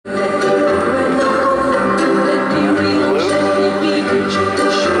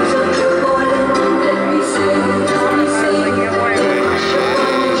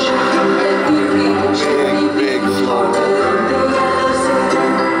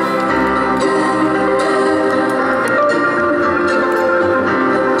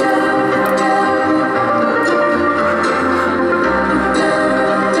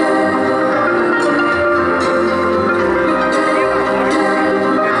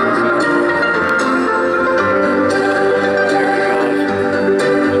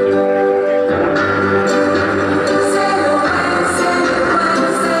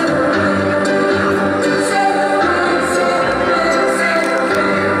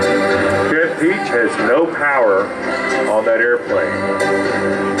There's no power on that airplane.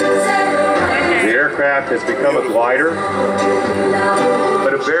 The aircraft has become a glider,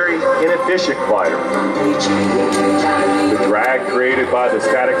 but a very inefficient glider. The drag created by the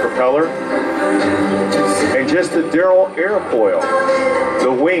static propeller, and just the dual airfoil,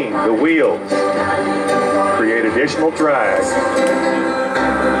 the wing, the wheels, create additional drag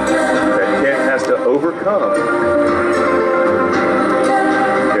that Kent has to overcome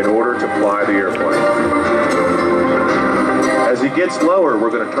in order to fly the airplane. As he gets lower, we're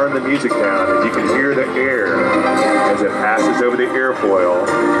going to turn the music down, and you can hear the air as it passes over the airfoil,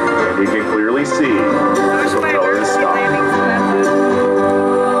 and you can clearly see the propeller is stopped.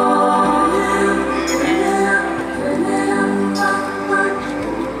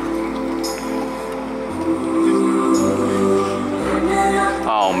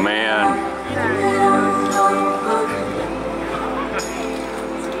 Oh man.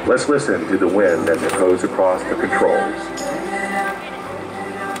 Let's listen to the wind as it goes across the controls.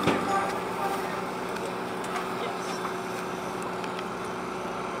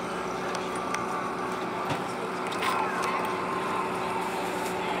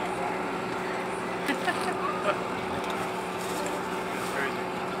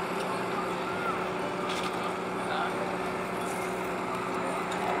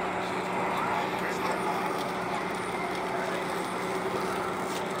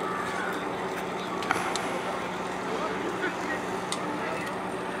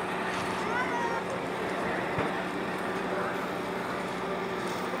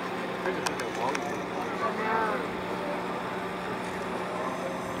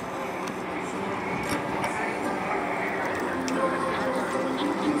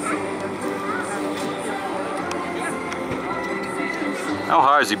 How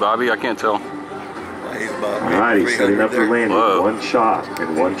high is he, Bobby? I can't tell. He's about Alright, he's setting up for landing. Whoa. One shot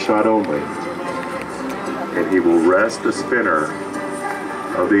and one shot only. And he will rest the spinner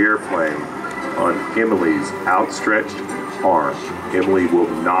of the airplane on Emily's outstretched arm. Emily will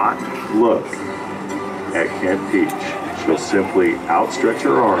not look at Kent Pietsch. She'll simply outstretch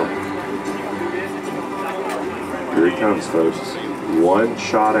her arm. Here he comes, folks. One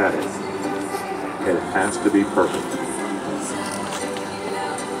shot at it. And it has to be perfect.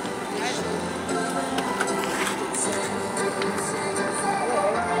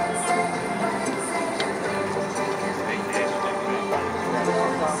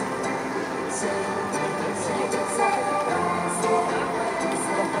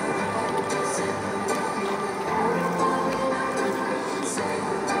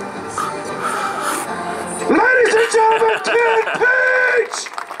 Ladies and gentlemen, Kent Pietsch!